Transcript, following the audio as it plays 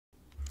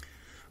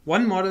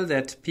One model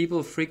that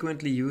people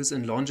frequently use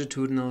in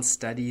longitudinal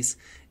studies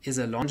is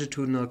a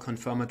longitudinal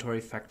confirmatory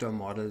factor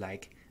model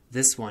like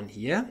this one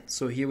here.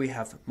 So here we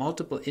have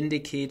multiple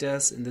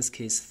indicators, in this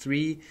case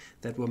 3,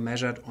 that were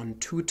measured on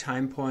 2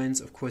 time points.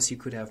 Of course, you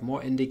could have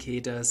more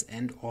indicators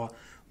and or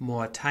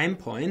more time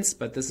points,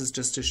 but this is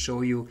just to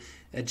show you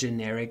a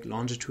generic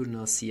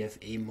longitudinal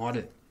CFA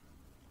model.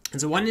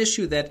 And so one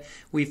issue that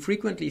we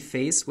frequently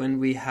face when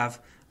we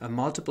have a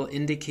multiple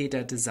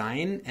indicator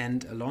design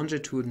and a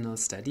longitudinal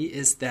study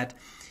is that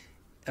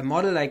a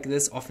model like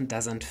this often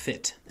doesn't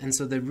fit. And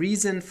so the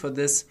reason for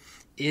this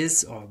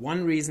is, or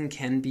one reason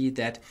can be,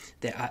 that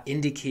there are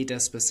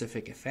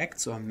indicator-specific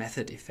effects or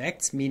method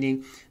effects,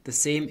 meaning the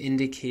same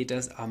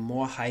indicators are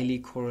more highly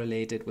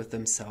correlated with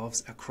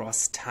themselves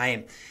across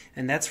time.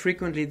 And that's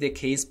frequently the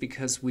case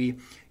because we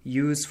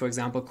use, for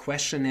example,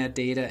 questionnaire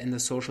data in the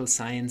social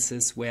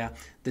sciences where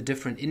the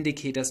different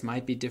indicators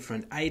might be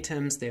different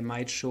items, they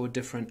might show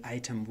different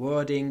item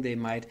wording, they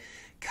might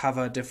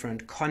cover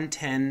different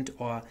content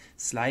or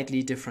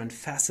slightly different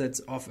facets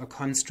of a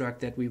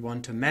construct that we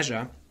want to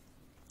measure.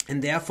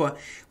 And therefore,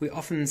 we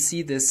often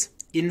see this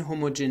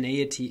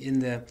inhomogeneity in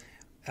the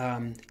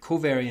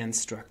covariance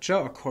structure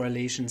or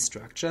correlation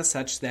structure,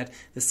 such that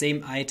the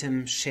same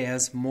item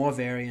shares more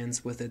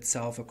variance with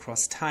itself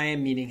across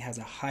time, meaning has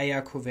a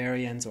higher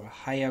covariance or a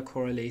higher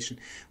correlation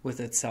with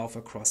itself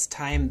across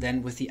time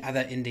than with the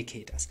other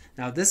indicators.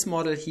 Now, this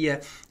model here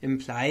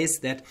implies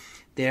that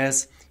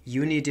there's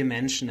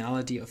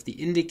unidimensionality of the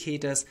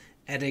indicators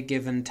at a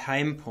given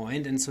time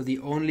point, and so the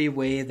only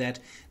way that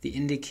the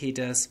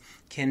indicators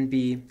can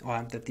be,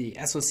 or that the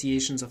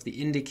associations of the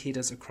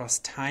indicators across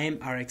time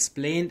are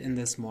explained in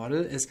this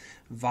model is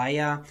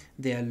via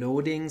their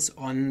loadings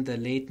on the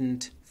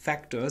latent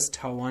factors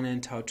tau 1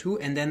 and tau 2,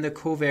 and then the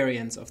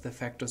covariance of the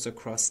factors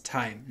across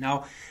time.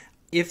 Now,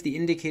 if the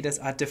indicators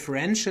are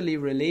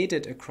differentially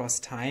related across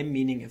time,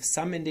 meaning if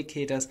some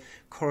indicators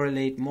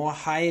correlate more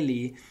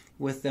highly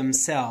with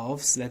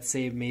themselves, let's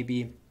say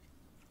maybe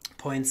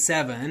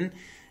 0.7,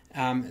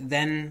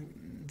 then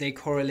they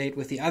correlate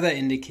with the other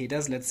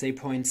indicators, let's say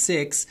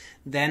 0.6,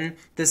 then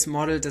this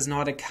model does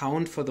not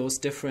account for those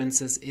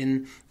differences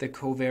in the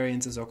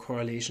covariances or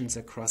correlations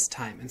across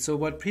time. And so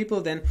what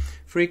people then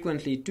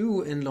frequently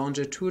do in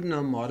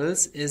longitudinal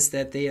models is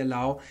that they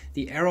allow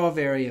the error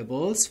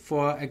variables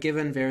for a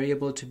given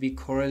variable to be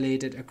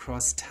correlated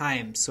across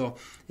time. So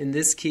in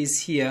this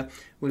case here,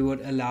 we would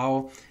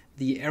allow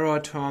the error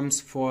terms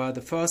for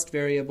the first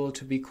variable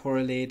to be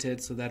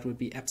correlated, so that would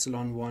be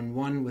epsilon 1,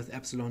 1 with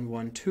epsilon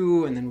 1,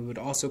 2, and then we would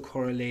also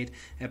correlate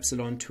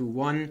epsilon 2,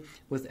 1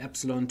 with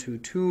epsilon 2,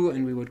 2,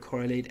 and we would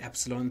correlate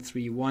epsilon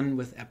 3, 1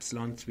 with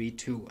epsilon 3,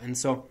 2. And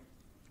so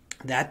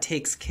that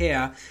takes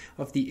care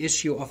of the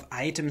issue of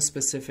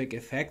item-specific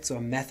effects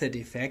or method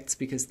effects,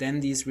 because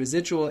then these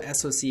residual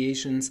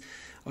associations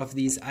of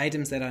these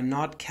items that are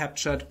not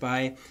captured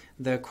by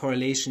the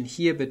correlation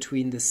here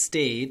between the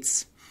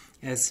states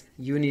as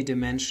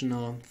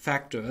unidimensional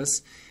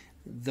factors,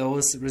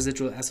 those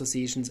residual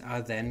associations are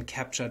then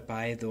captured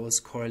by those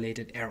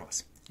correlated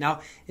errors.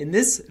 Now, in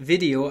this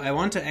video, I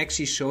want to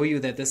actually show you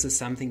that this is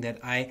something that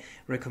I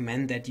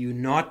recommend that you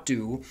not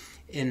do,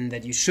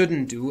 that you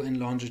shouldn't do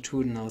in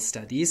longitudinal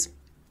studies.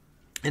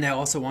 And I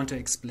also want to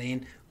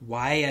explain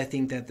why I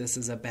think that this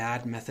is a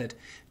bad method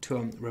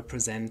to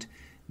represent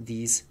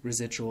these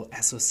residual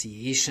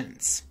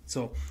associations.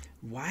 So,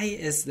 why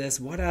is this?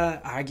 What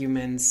are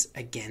arguments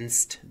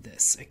against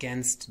this,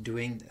 against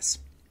doing this?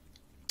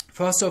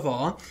 First of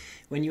all,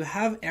 when you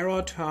have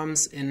error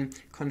terms in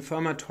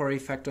confirmatory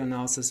factor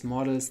analysis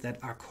models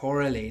that are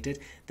correlated,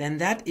 then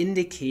that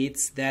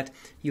indicates that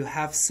you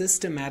have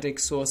systematic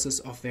sources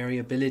of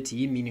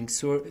variability, meaning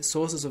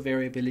sources of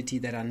variability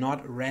that are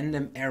not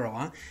random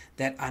error,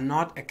 that are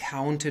not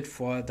accounted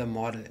for the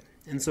model.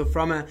 And so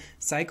from a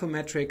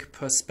psychometric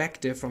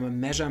perspective, from a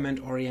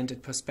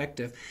measurement-oriented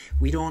perspective,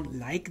 we don't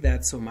like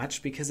that so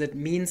much because it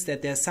means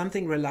that there's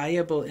something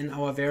reliable in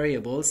our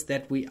variables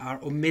that we are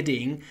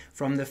omitting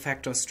from the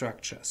factor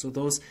structure. So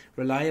those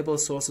reliable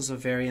sources of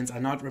variance are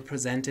not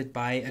represented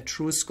by a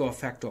true score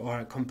factor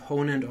or a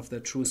component of the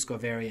true score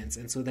variance.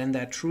 And so then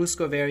that true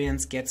score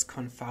variance gets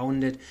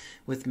confounded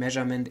with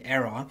measurement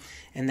error.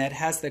 And that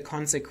has the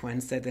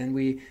consequence that then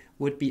we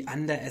would be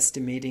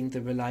underestimating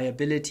the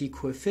reliability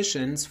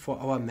coefficients for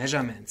our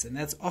measurements. And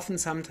that's often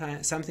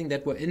something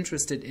that we're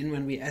interested in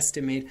when we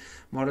estimate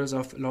models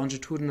of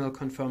longitudinal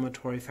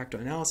confirmatory factor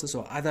analysis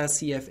or other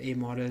CFA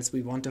models.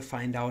 We want to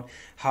find out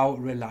how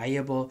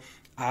reliable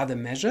are the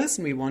measures,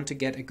 and we want to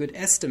get a good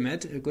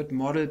estimate, a good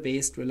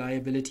model-based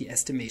reliability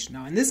estimation.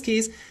 Now, in this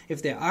case,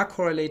 if there are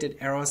correlated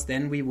errors,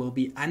 then we will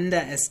be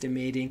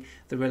underestimating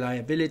the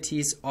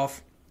reliabilities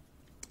of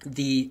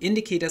the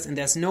indicators, and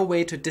there's no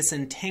way to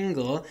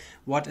disentangle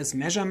what is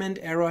measurement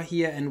error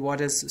here and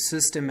what is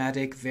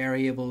systematic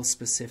variable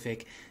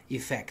specific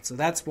effect. So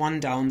that's one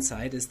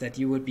downside, is that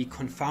you would be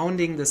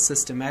confounding the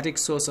systematic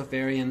source of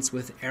variance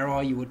with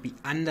error. You would be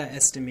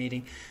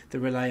underestimating the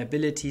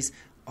reliabilities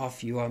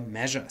of your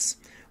measures.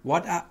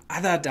 What are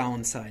other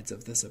downsides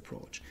of this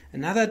approach?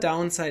 Another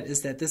downside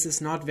is that this is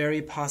not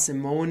very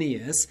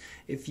parsimonious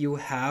if you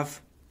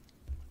have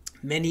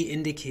many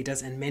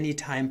indicators and many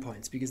time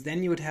points, because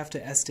then you would have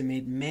to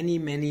estimate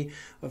many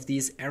of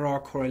these error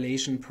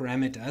correlation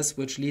parameters,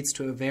 which leads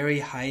to a very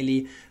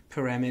highly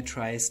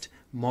parameterized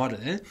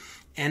model.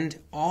 And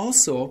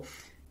also,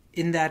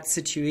 in that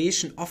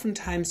situation,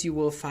 oftentimes you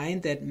will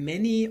find that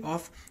many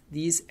of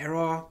these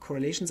error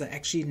correlations are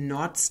actually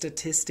not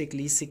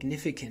statistically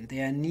significant. They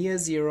are near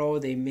zero,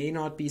 they may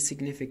not be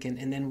significant,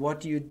 and then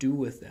what do you do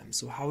with them?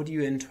 So how do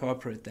you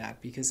interpret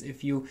that? Because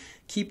if you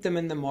keep them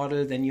in the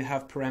model, then you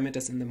have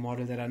parameters in the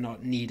model that are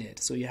not needed.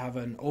 So you have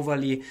an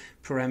overly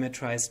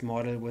parameterized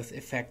model with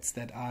effects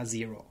that are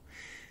zero.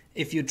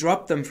 If you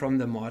drop them from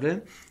the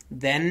model,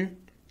 then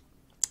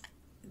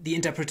the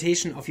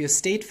interpretation of your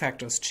state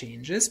factors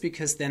changes,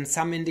 because then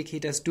some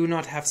indicators do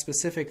not have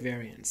specific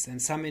variance,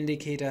 and some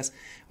indicators,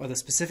 or the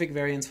specific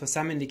variance for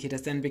some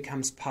indicators, then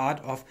becomes part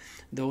of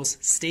those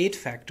state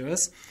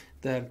factors,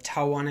 the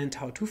tau 1 and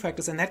tau 2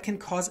 factors, and that can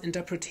cause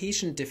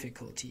interpretation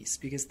difficulties,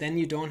 because then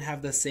you don't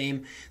have the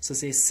same, so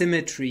say,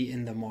 symmetry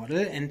in the model,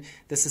 and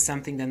this is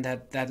something then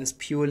that is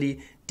purely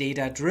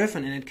data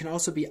driven, and it can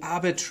also be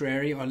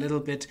arbitrary or a little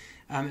bit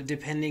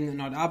depending,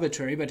 not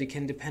arbitrary, but it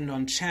can depend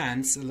on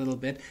chance a little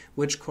bit,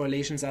 which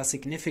correlations are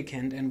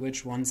significant and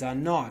which ones are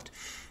not.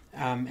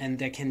 And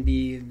there can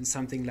be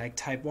something like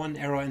type 1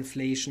 error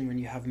inflation when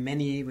you have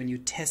when you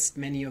test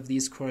many of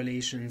these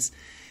correlations,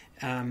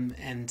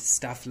 and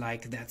stuff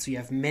like that. So you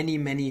have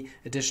many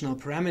additional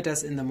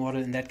parameters in the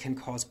model, and that can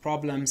cause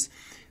problems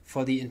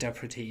for the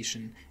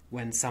interpretation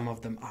when some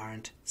of them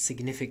aren't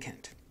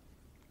significant.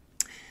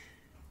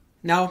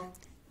 Now,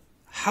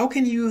 how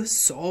can you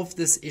solve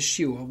this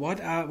issue? Or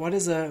what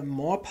is a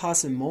more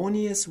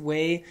parsimonious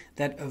way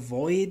that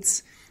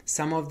avoids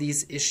some of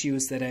these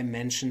issues that I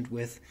mentioned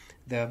with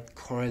the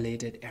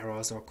correlated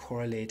errors or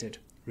correlated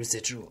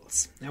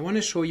residuals? I want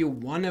to show you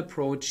one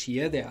approach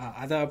here. There are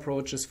other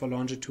approaches for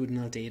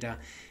longitudinal data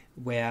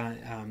where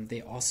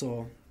they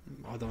also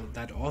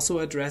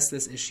address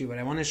this issue, but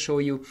I want to show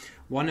you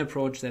one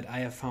approach that I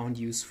have found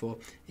useful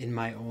in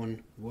my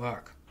own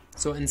work.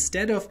 So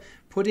instead of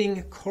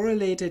putting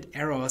correlated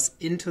errors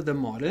into the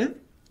model,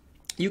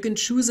 you can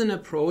choose an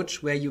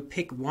approach where you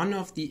pick one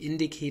of the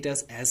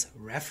indicators as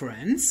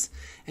reference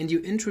and you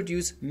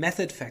introduce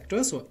method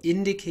factors or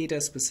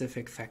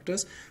indicator-specific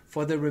factors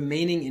for the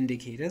remaining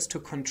indicators to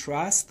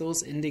contrast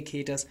those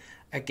indicators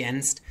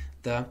against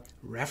the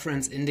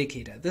reference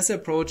indicator. This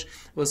approach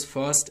was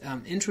first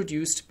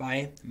introduced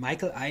by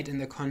Michael Eid in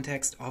the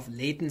context of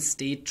latent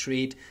state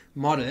trait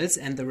models,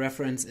 and the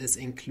reference is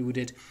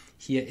included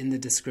here in the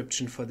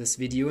description for this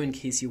video in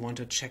case you want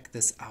to check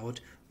this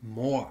out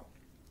more.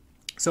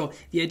 So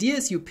the idea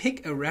is you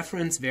pick a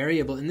reference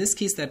variable. In this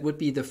case, that would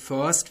be the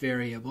first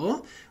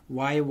variable,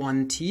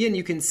 y1t, and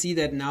you can see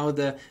that now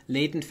the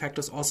latent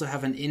factors also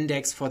have an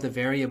index for the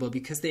variable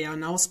because they are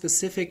now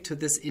specific to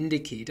this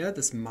indicator,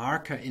 this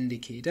marker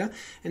indicator.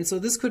 And so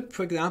this could,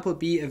 for example,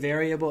 be a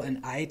variable,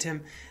 an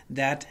item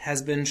that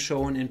has been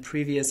shown in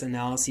previous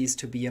analyses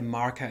to be a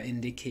marker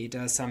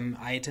indicator, some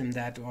item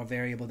that or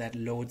variable that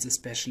loads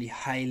especially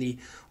highly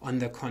on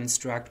the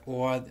construct,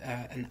 or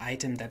an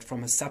item that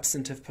from a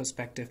substantive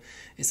perspective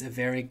is a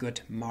very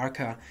good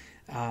marker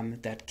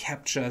that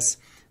captures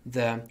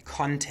the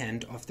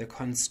content of the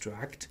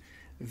construct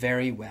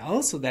very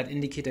well. So that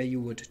indicator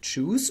you would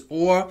choose,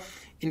 or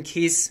in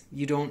case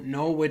you don't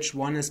know which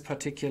one is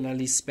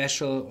particularly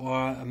special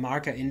or a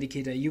marker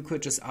indicator, you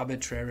could just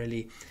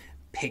arbitrarily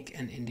pick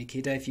an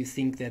indicator if you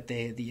think that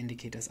the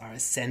indicators are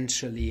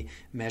essentially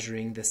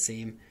measuring the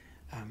same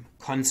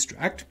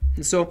construct.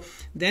 And so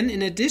then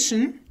in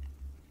addition,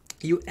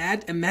 you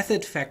add a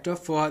method factor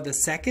for the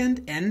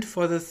second and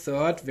for the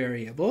third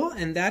variable,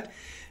 and that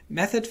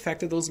method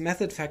factor, those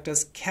method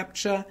factors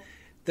capture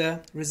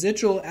the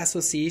residual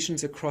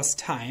associations across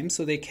time.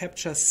 So they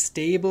capture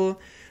stable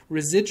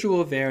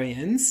residual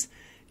variance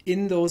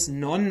in those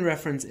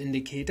non-reference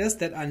indicators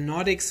that are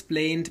not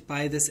explained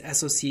by this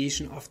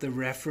association of the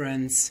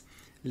reference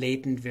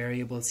latent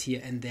variables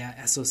here and their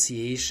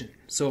association.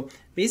 So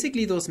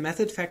basically those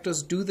method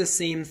factors do the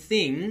same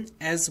thing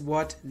as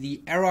what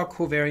the error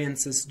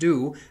covariances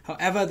do.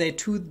 However, they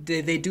do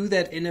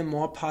that in a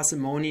more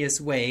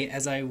parsimonious way,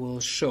 as I will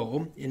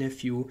show in a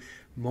few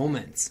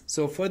moments.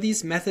 So for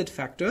these method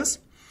factors,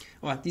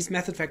 these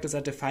method factors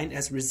are defined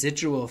as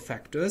residual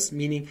factors,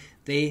 meaning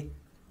they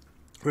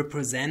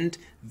represent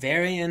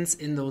variance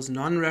in those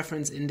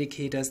non-reference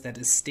indicators that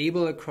is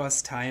stable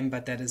across time,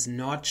 but that is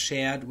not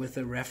shared with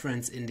the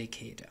reference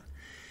indicator.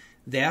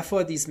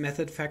 Therefore, these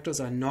method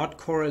factors are not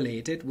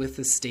correlated with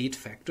the state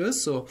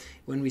factors. So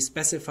when we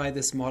specify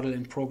this model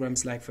in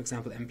programs like, for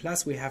example,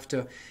 Mplus, we have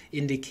to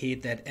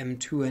indicate that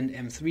M2 and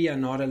M3 are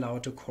not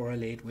allowed to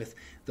correlate with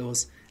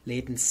those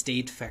latent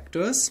state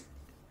factors,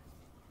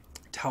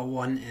 tau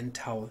 1 and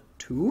tau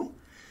 2.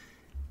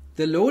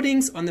 The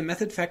loadings on the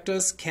method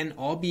factors can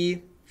all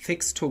be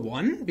fixed to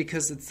 1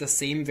 because it's the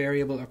same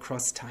variable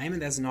across time,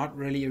 and there's not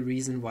really a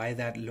reason why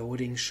that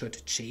loading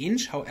should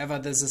change. However,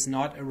 this is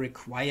not a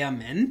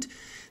requirement.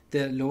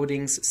 The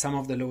loadings, some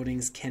of the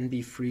loadings can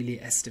be freely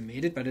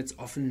estimated, but it's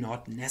often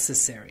not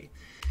necessary.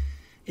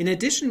 In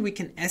addition, we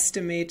can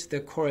estimate the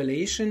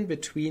correlation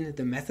between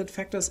the method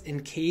factors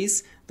in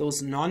case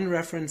those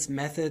non-reference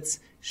methods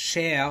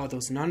share, or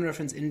those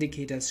non-reference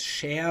indicators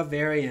share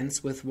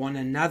variance with one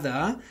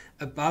another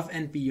above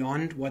and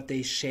beyond what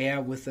they share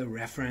with the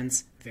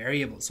reference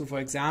variable. So for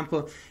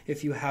example,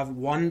 if you have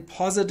one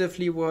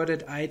positively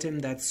worded item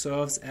that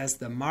serves as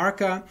the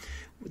marker,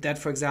 that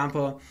for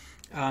example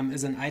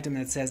is an item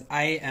that says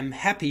I am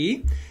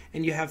happy,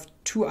 and you have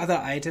two other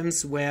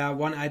items where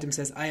one item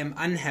says I am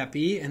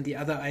unhappy and the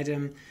other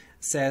item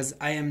says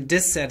I am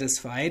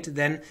dissatisfied,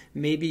 then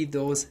maybe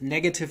those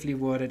negatively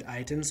worded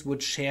items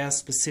would share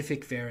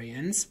specific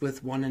variance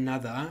with one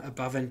another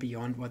above and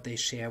beyond what they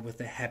share with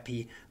the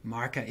happy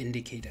marker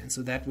indicator. And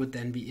so that would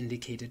then be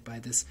indicated by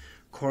this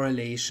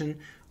correlation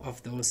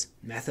of those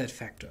method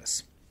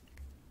factors.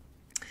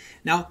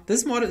 Now,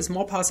 this model is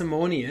more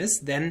parsimonious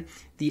than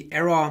the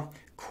error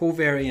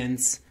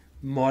covariance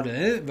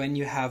model when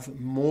you have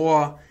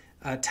more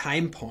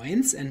time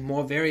points and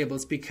more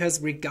variables,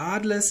 because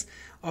regardless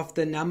of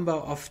the number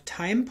of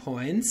time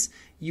points,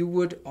 you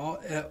would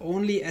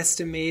only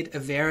estimate a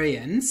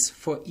variance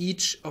for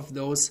each of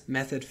those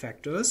method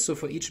factors. So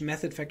for each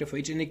method factor, for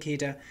each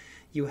indicator,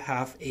 you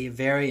have a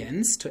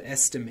variance to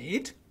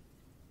estimate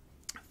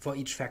for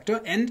each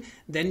factor, and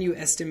then you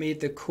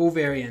estimate the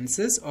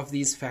covariances of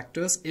these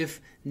factors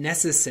if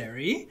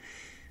necessary.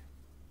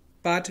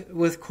 But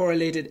with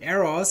correlated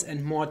errors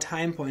and more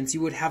time points,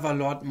 you would have a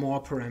lot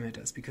more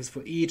parameters, because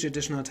for each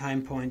additional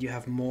time point, you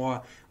have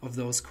more of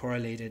those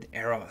correlated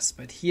errors.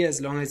 But here,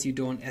 as long as you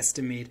don't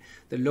estimate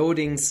the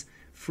loadings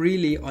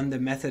freely on the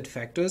method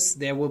factors,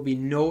 there will be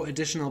no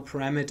additional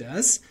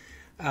parameters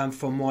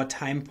for more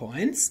time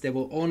points. There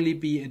will only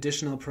be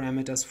additional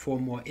parameters for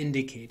more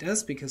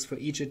indicators, because for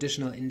each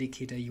additional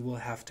indicator, you will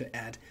have to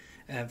add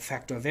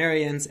factor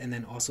variance and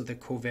then also the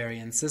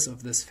covariances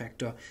of this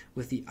factor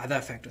with the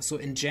other factor. So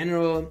in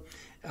general,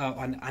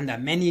 under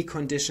many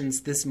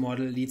conditions, this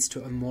model leads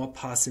to a more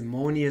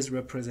parsimonious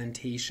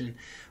representation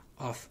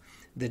of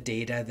the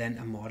data than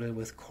a model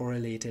with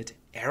correlated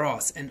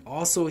errors. And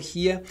also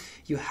here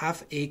you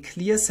have a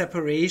clear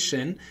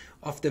separation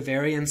of the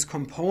variance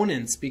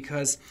components,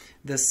 because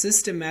the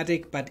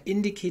systematic but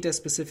indicator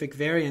specific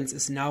variance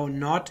is now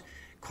not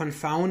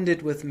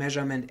confounded with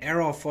measurement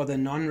error for the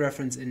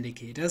non-reference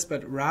indicators,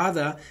 but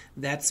rather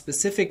that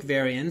specific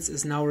variance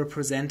is now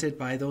represented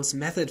by those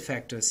method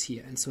factors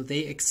here. And so they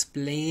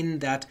explain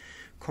that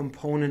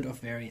component of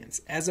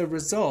variance. As a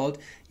result,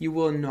 you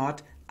will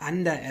not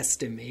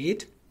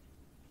underestimate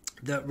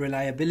the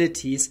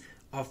reliabilities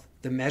of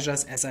the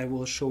measures, as I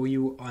will show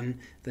you on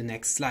the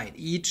next slide.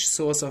 Each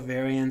source of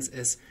variance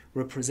is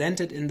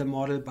represented in the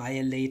model by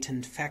a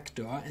latent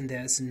factor, and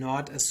there is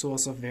not a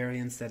source of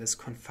variance that is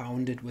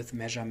confounded with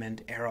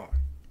measurement error.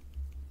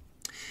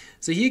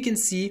 So here you can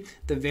see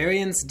the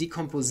variance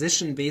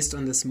decomposition based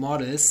on this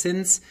model.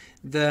 Since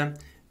the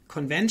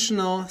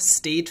conventional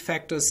state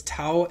factors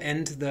tau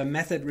and the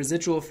method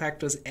residual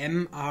factors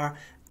m are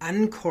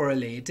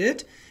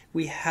uncorrelated,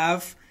 we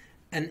have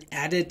an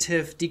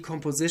additive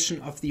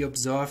decomposition of the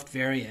observed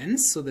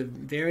variance. So the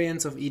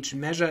variance of each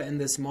measure in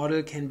this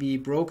model can be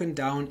broken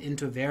down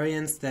into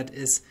variance that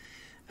is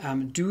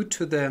due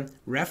to the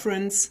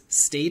reference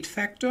state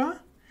factor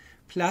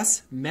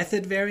plus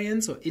method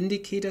variance or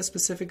indicator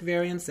specific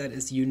variance that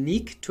is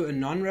unique to a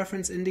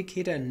non-reference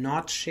indicator,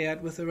 not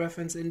shared with a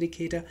reference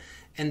indicator,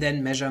 and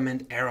then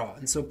measurement error.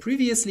 And so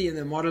previously in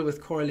the model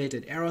with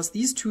correlated errors,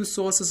 these two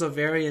sources of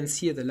variance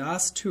here, the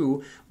last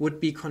two, would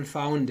be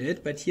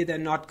confounded, but here they're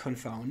not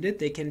confounded.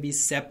 They can be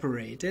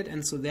separated,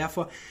 and so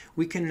therefore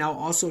we can now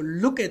also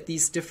look at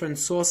these different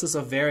sources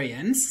of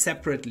variance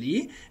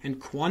separately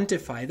and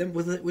quantify them,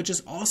 which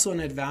is also an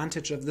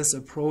advantage of this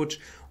approach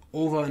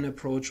over an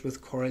approach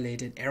with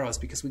correlated errors,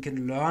 because we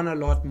can learn a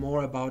lot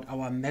more about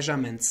our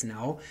measurements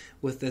now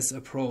with this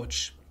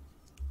approach.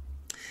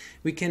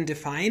 We can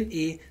define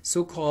a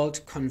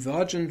so-called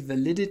convergent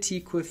validity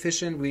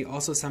coefficient. We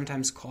also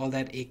sometimes call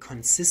that a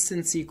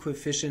consistency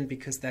coefficient,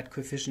 because that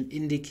coefficient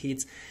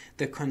indicates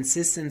the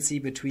consistency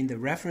between the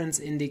reference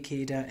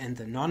indicator and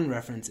the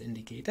non-reference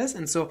indicators.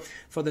 And so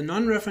for the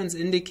non-reference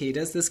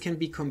indicators, this can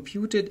be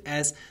computed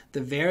as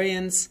the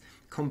variance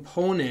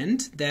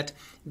component that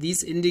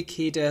these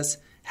indicators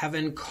have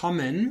in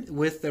common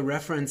with the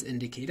reference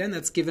indicator, and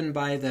that's given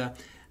by the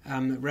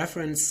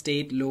reference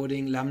state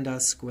loading lambda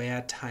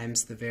squared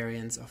times the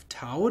variance of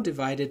tau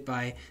divided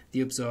by the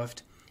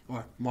observed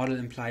or model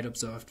implied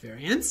observed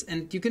variance.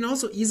 And you can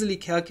also easily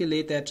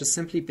calculate that just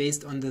simply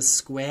based on the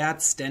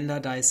squared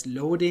standardized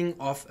loading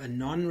of a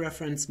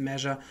non-reference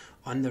measure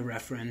on the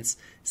reference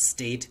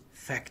state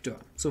factor.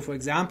 So for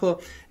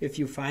example, if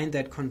you find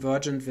that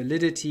convergent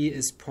validity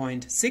is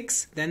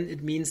 0.6, then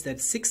it means that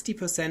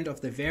 60%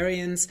 of the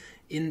variance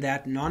in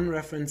that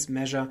non-reference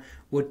measure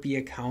would be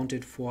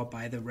accounted for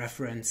by the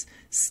reference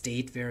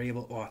state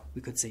variable, or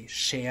we could say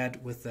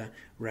shared with the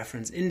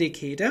reference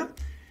indicator.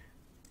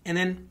 And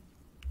then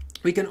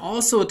we can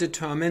also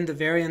determine the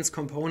variance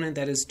component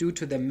that is due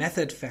to the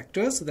method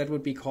factor. So that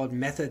would be called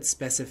method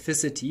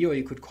specificity, or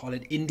you could call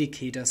it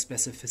indicator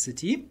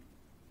specificity.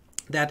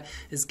 That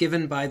is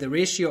given by the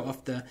ratio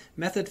of the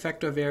method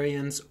factor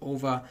variance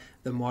over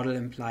the model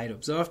implied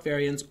observed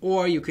variance,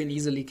 or you can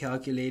easily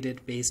calculate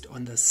it based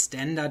on the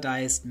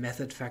standardized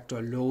method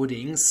factor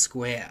loading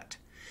squared.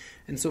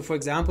 And so, for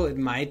example, it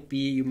might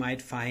be, you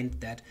might find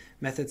that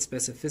method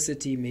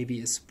specificity maybe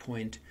is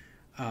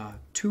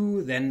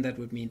 0.2, then that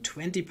would mean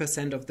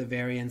 20% of the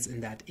variance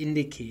in that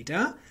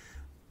indicator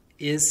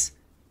is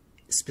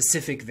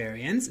specific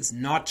variance, is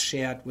not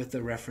shared with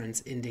the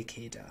reference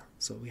indicator.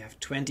 So we have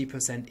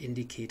 20%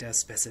 indicator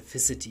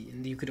specificity.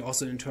 And you could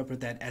also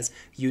interpret that as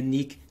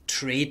unique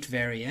trait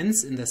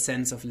variance in the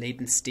sense of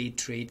latent state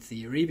trait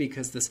theory,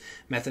 because this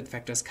method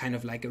factor is kind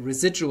of like a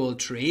residual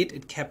trait.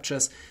 It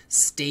captures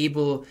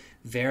stable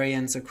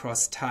variance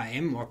across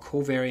time, or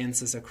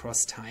covariances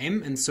across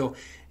time. And so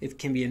it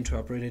can be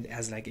interpreted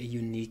as like a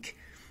unique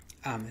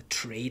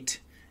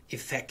trait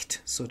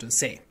effect, so to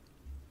say.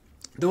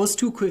 Those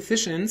two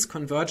coefficients,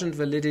 convergent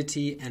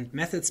validity and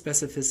method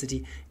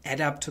specificity,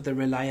 add up to the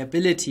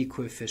reliability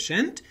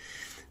coefficient.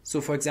 So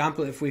for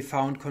example, if we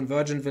found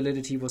convergent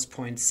validity was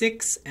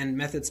 0.6 and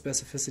method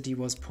specificity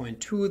was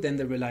 0.2, then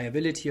the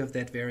reliability of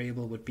that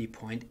variable would be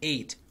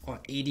 0.8, or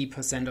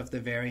 80% of the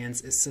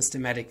variance is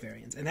systematic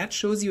variance. And that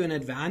shows you an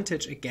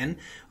advantage, again,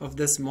 of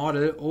this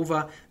model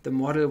over the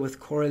model with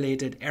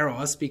correlated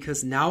errors,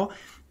 because now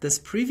this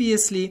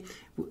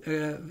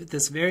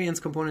variance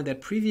component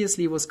that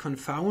previously was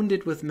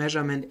confounded with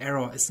measurement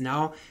error is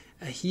now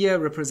here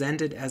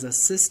represented as a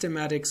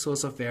systematic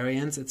source of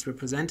variance. It's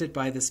represented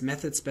by this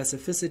method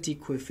specificity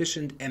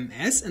coefficient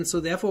MS, and so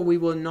therefore we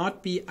will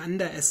not be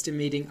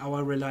underestimating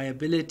our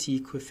reliability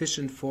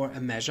coefficient for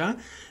a measure,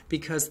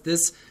 because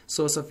this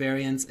source of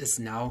variance is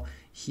now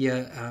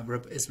here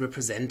is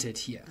represented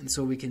here. And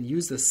so we can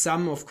use the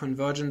sum of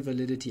convergent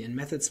validity and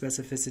method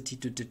specificity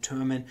to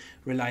determine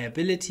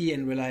reliability,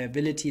 and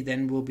reliability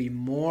then will be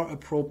more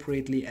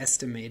appropriately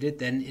estimated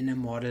than in a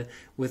model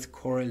with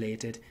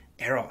correlated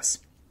errors.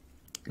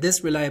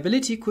 This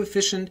reliability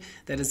coefficient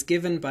that is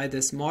given by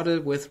this model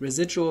with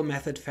residual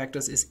method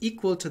factors is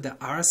equal to the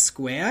R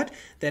squared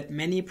that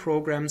many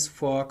programs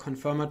for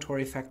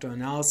confirmatory factor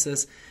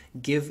analysis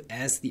give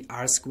as the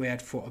R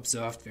squared for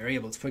observed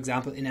variables. For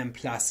example, in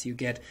Mplus, you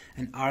get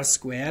an R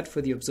squared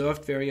for the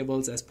observed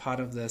variables as part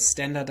of the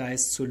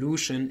standardized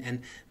solution,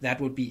 and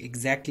that would be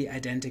exactly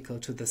identical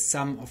to the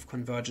sum of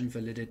convergent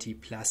validity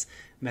plus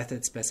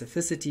method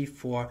specificity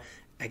for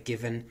a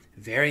given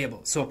variable.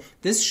 So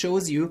this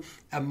shows you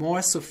a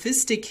more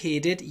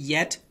sophisticated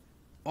yet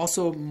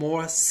also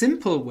more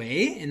simple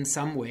way in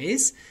some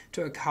ways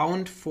to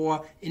account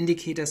for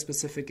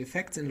indicator-specific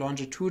effects in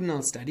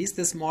longitudinal studies.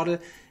 This model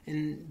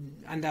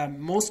under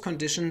most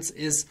conditions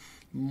is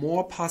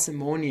more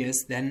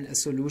parsimonious than a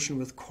solution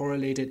with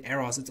correlated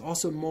errors. It's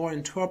also more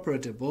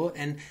interpretable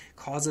and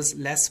causes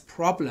less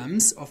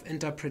problems of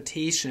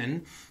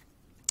interpretation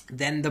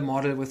than the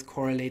model with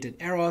correlated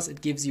errors. It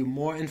gives you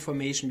more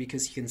information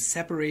because you can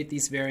separate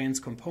these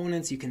variance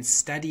components. You can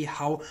study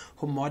how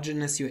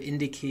homogeneous your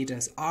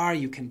indicators are.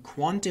 You can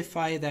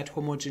quantify that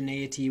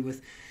homogeneity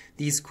with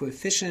these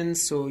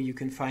coefficients, so you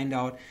can find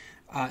out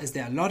is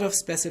there a lot of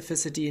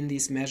specificity in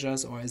these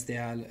measures, or is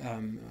there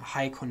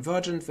high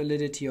convergent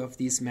validity of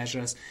these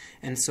measures.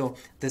 And so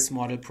this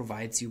model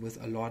provides you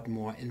with a lot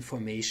more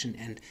information,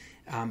 and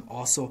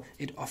also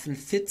it often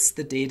fits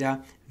the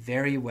data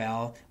very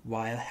well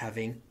while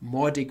having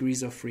more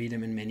degrees of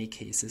freedom in many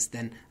cases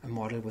than a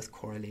model with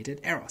correlated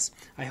errors.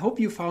 I hope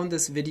you found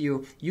this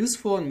video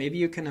useful, and maybe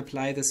you can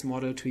apply this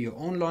model to your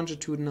own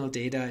longitudinal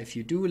data. If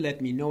you do,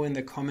 let me know in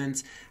the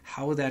comments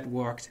how that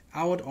worked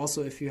out.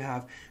 Also, if you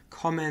have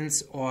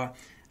comments or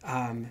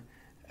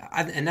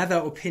another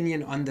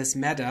opinion on this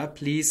matter,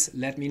 please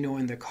let me know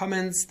in the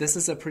comments. This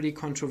is a pretty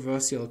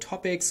controversial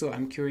topic, so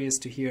I'm curious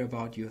to hear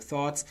about your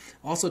thoughts.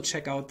 Also,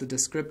 check out the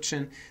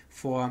description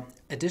for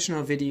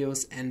additional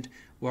videos and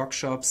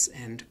workshops,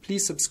 and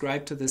please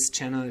subscribe to this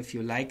channel if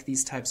you like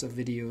these types of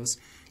videos,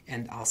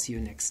 and I'll see you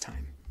next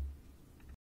time.